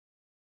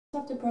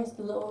Have to press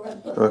the little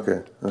red button.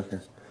 Okay, okay.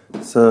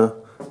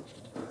 So,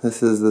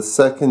 this is the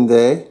second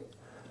day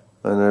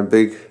on our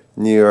big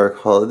New York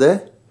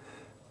holiday.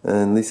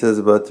 And Lisa's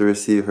about to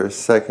receive her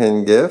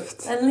second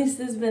gift. And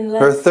Lisa's been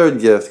led... Her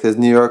third gift, because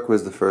New York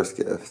was the first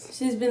gift.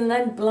 She's been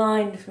led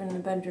blind from the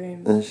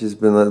bedroom. And she's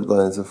been led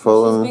blind, so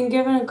follow me. She's been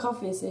given a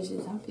coffee, so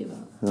she's happy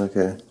about it.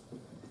 Okay.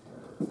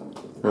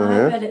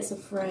 I bet it's a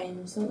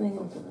frame, something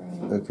in a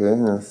frame. Okay,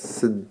 now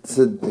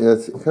sit,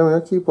 yes, come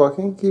here, keep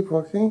walking, keep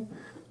walking.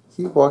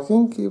 Keep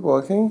walking, keep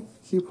walking,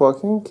 keep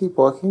walking, keep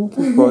walking,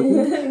 keep walking.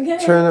 Okay.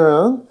 Turn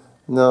around.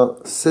 Now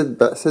sit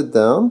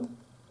down.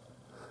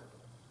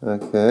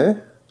 Okay.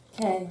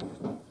 Okay.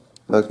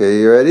 Okay,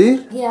 you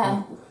ready?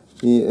 Yeah.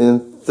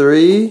 In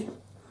 3,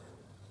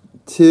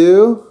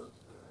 2,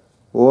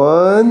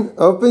 1.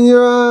 Open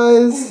your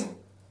eyes.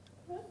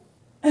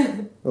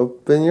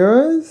 Open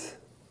your eyes.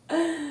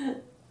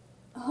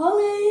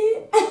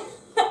 Holly.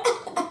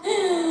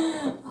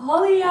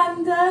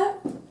 Hollyander.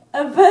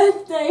 A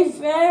birthday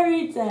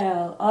fairy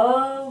tale.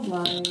 Oh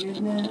my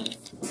goodness.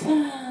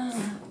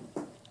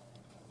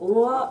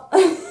 What?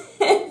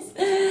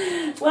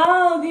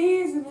 Wow,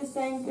 these are the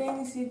same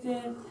things you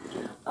did.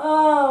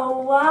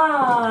 Oh,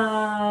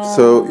 wow.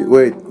 So,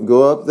 wait,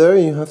 go up there.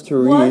 You have to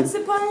read. Once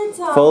upon a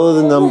time. Follow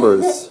the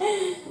numbers.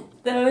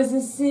 There was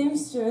a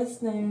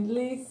seamstress named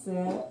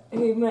Lisa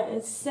who met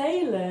a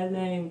sailor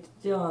named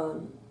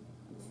John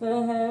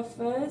for her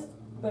first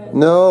birthday.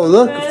 No,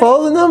 look,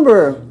 follow the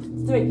number.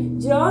 3.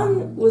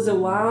 John was a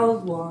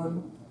wild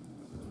one.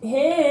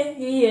 Here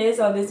he is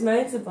on his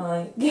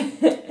motorbike.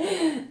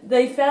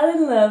 They fell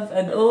in love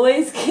and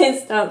always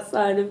kissed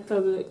outside of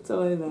public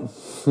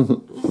toilets. For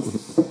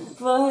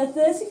her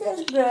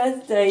 31st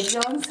birthday,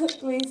 John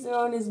took Lisa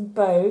on his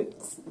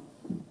boat,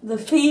 the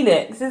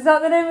Phoenix, is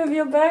that the name of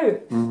your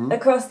boat?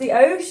 Across the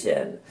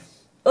ocean.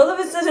 All of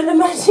a sudden a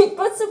magic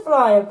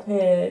butterfly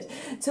appeared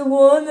to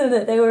warn them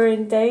that they were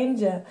in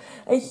danger.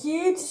 A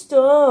huge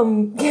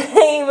storm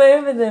came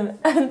over them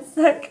and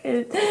sank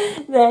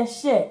their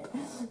ship.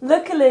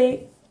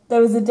 Luckily,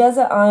 there was a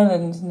desert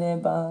island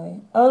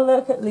nearby. Oh,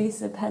 look at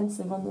Lisa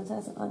pensive on the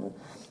desert island.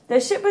 Their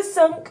ship was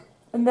sunk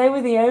and they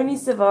were the only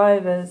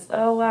survivors.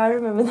 Oh wow, I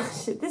remember that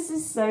ship. This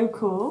is so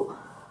cool.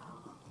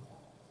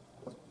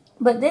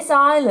 But this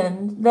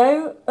island,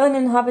 though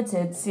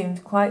uninhabited,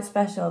 seemed quite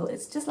special.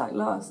 It's just like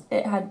Lost.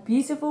 It had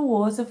beautiful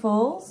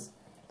waterfalls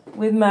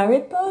with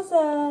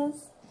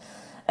mariposas,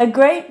 a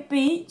great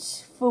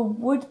beach for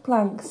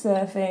woodplank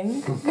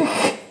surfing,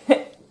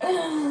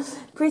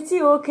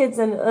 pretty orchids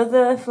and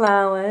other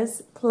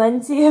flowers,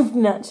 plenty of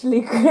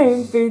naturally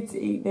grown food to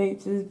eat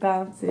nature's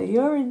bounty.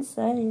 You're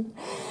insane.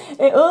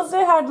 It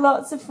also had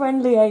lots of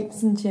friendly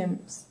apes and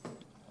chimps,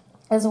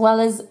 as well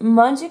as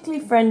magically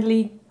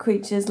friendly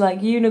creatures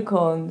like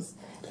unicorns.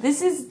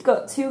 This has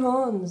got 2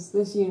 horns,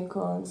 this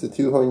unicorn. It's a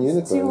 2-horned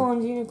unicorn. It's a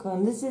 2-horned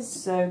unicorn. This is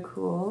so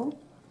cool.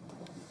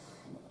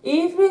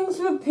 Evenings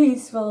were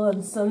peaceful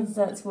and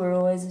sunsets were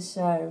always a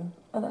show.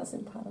 Oh, that's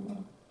in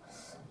Panama.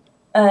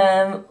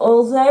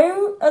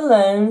 Although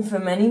alone for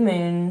many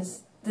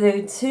moons,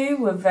 the two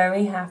were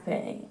very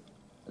happy.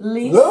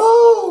 Until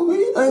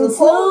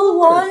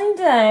one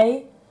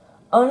day,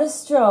 on a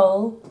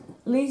stroll,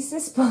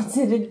 Lisa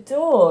spotted a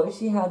door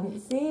she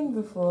hadn't seen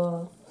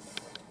before.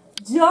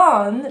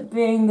 John,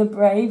 being the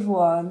brave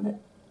one,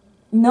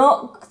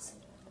 knocked,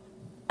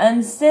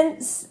 and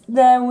since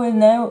there was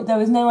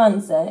no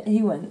answer,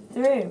 he went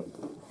through.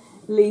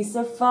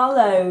 Lisa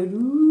followed.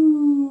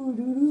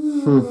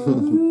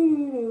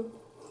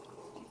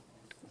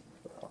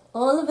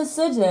 All of a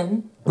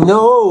sudden...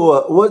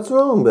 No, what's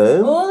wrong,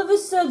 babe? All of a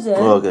sudden...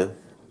 Oh, okay.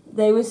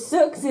 They were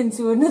sucked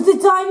into another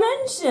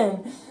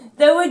dimension.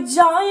 There were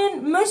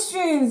giant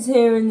mushrooms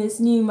here in this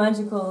new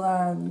magical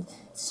land.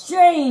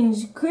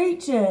 Strange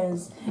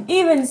creatures.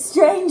 Even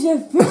stranger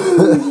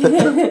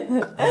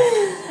food.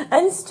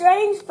 And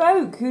strange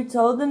folk who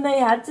told them they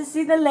had to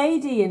see the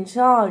lady in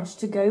charge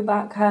to go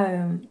back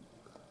home.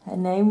 Her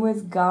name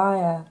was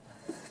Gaia.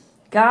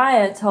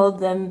 Gaia told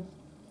them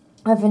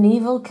of an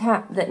evil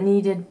cat that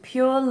needed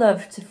pure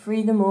love to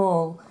free them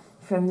all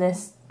from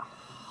this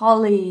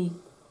Hollyandia.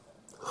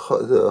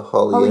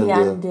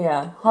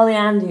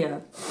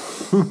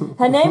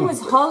 Her name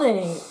was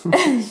Holly.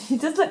 She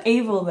does look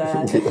evil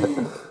there.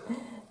 Yeah.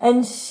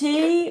 And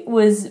she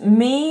was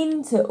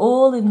mean to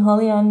all in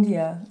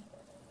Hollyandia.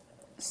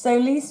 So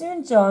Lisa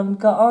and John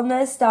got on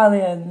their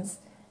stallions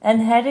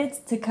and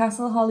headed to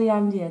Castle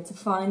Hollyandia to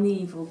find the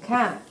evil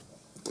cat.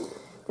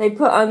 They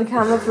put on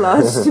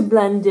camouflage to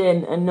blend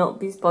in and not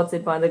be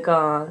spotted by the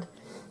guard.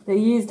 They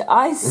used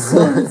ice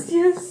swords.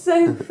 You're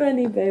so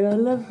funny, babe. I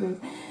love this.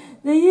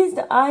 They used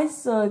ice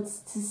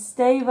swords to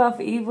stave off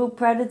evil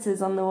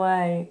predators on the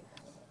way.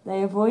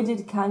 They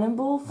avoided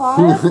cannonball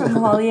fire from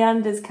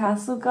Hollander's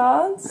castle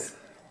guards.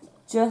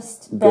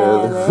 Just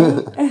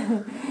barely.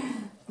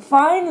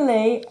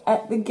 Finally,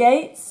 at the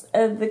gates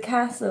of the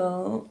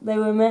castle, they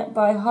were met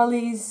by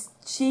Holly's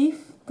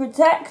chief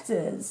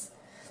protectors,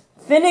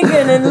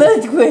 Finnegan and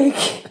Ludwig,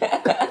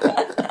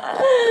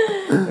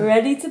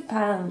 ready to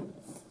pounce.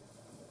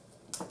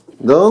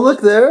 Don't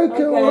look there.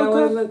 Okay, I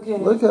won't look here.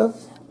 Look up.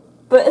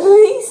 But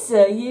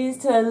Lisa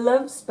used her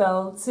love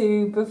spell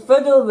to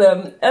befuddle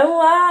them. Oh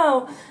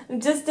wow!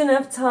 Just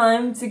enough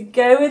time to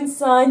go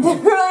inside the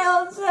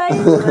royal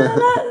chamber.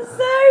 That's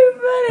so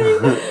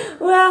funny.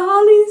 Where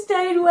Holly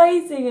stayed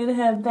waiting in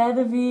her bed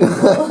of evil.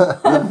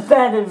 Her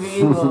bed of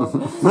evil.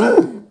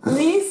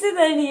 Lisa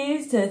then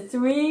used her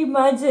 3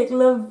 magic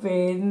love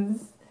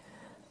beans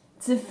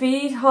to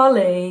feed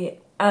Holly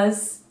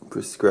as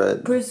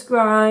prescribed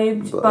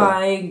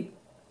by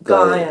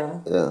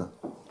Gaia. Yeah.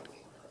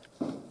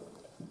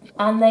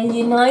 And they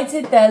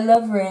united their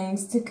love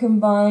rings to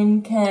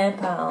combine care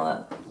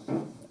power.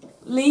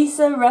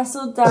 Lisa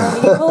wrestled down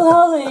evil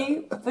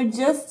Holly for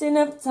just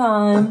enough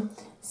time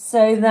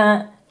so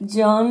that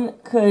John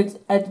could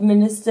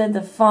administer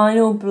the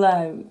final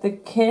blow, the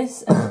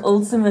kiss of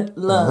ultimate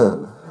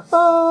love.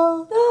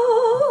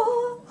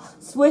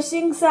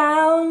 Swishing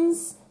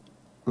sounds,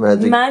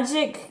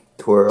 magic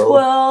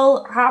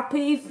twirl,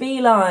 happy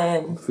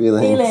feelings.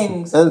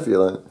 And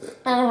feline.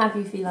 And a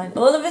happy feline.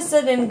 All of a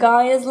sudden,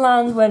 Gaia's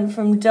land went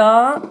from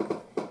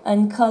dark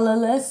and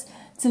colourless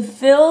to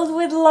filled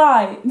with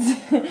light.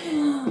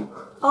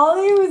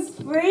 Holly was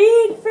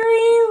freed for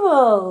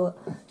evil.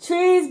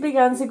 Trees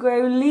began to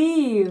grow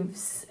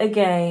leaves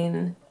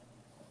again.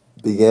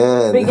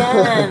 Began.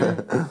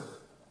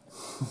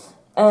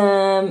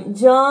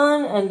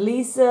 John and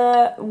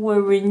Lisa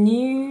were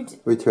returned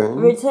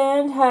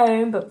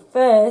home, but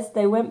first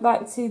they went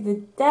back to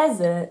the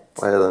desert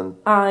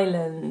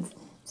island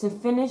to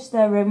finish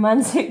their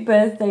romantic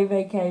birthday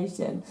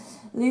vacation.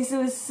 Lisa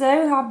was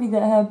so happy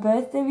that her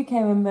birthday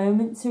became a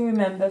moment to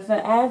remember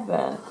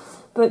forever,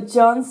 but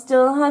John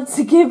still had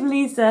to give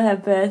Lisa her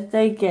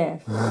birthday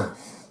gift.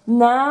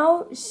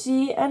 Now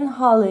she and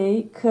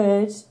Holly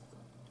could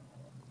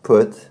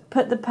put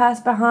the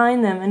past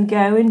behind them and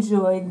go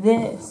enjoy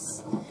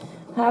this.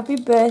 Happy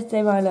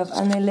birthday, my love.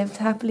 And they lived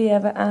happily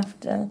ever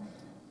after.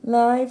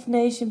 Live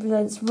Nation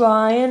presents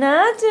Ryan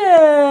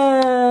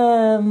Adams.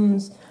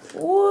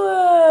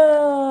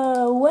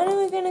 Whoa! When are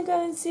we going to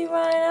go and see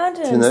Ryan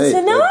Adams? Tonight.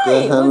 At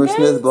the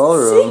Hammersmith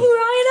Ballroom. We're going to see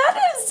Ryan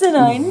Adams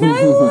tonight. No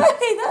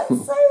way!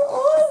 That's so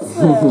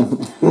awesome.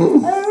 I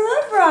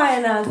love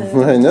Ryan Adams.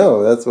 I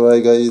know. That's why I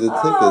got you the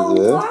tickets,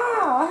 man. Wow!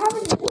 I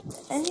haven't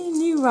any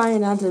new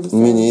Ryan Adams.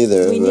 Me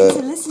neither. We need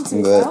to listen to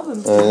his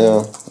album today. I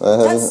know.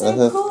 That's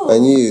so cool. I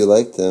knew you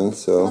liked him,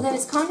 so. Although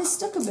it's kind of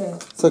stuck a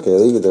bit. It's okay.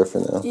 Leave it there for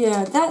now.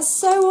 Yeah, that's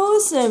so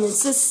awesome.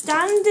 It's a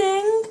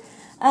standing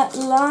at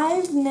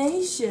Live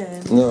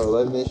Nation. No,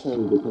 Live Nation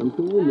is the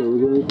country, but we're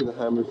going to the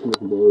Hammersmith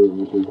Ballroom,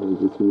 which is like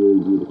this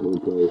really beautiful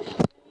place.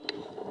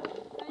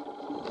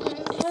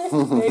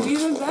 Maybe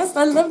the best.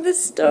 I love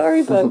this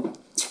storybook.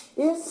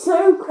 It's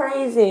so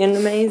crazy and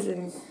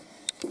amazing.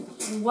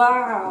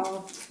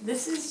 Wow.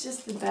 This is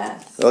just the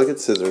best. I'll get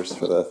scissors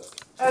for that.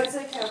 Oh, it's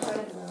okay. I'll find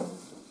it now.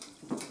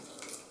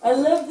 I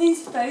love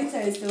these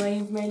photos, the way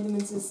you've made them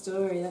into a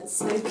story. That's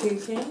so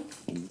kooky.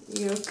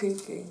 You're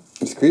kooky.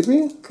 It's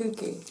creepy?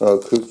 Kooky. Oh,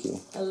 kooky.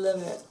 I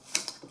love it.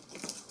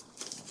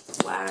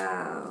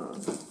 Wow.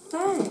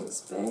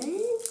 Thanks,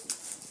 babe.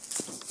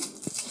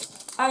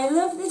 I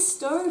love this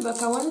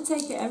storybook. I want to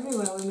take it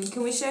everywhere with me.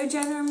 Can we show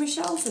Jenna and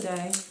Michelle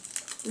today?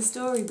 The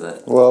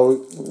storybook.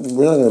 Well,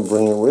 we're not going to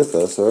bring it with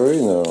us, are we?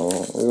 No,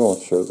 we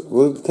won't show them.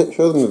 We'll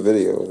show them the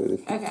video of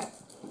it. Okay.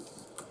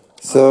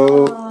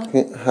 So,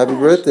 happy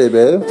birthday,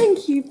 babe.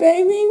 Thank you,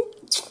 baby.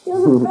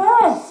 You're the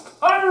best.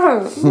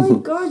 Oh my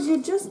God,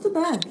 you're just the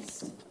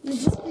best. You're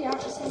just the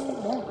absolute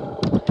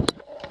best.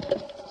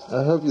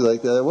 I hope you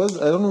like that.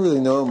 I don't really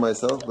know him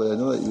myself, but I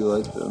know that you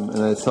liked him.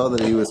 And I saw that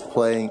he was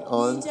playing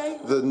on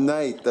the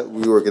night that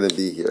we were going to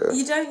be here.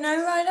 You don't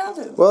know Ryan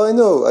Adams? Well, I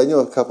know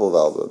a couple of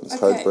albums. Okay.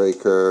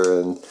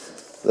 Heartbreaker and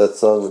that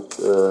song with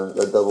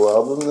that double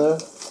album there.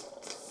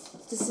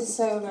 This is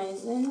so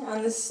amazing,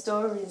 and the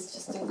story is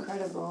just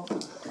incredible.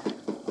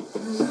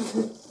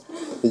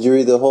 Did you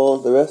read the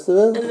rest of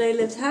it? And they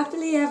lived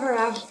happily ever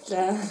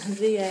after.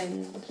 The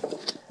end.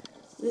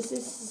 This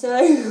is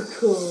so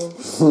cool.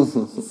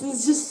 This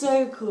is just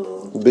so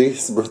cool.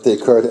 Biggest birthday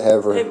card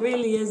ever. It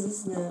really is,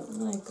 isn't it? Oh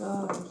my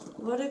God.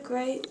 What a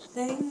great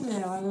thing,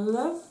 though. I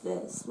love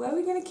this. Where are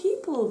we going to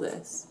keep all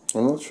this?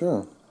 I'm not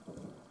sure.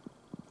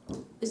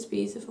 It's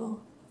beautiful.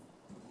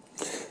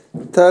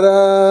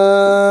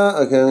 Ta-da!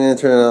 Okay, I'm going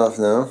to turn it off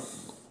now.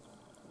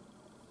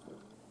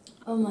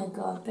 Oh my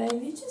God,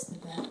 babe, you're just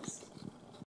the best.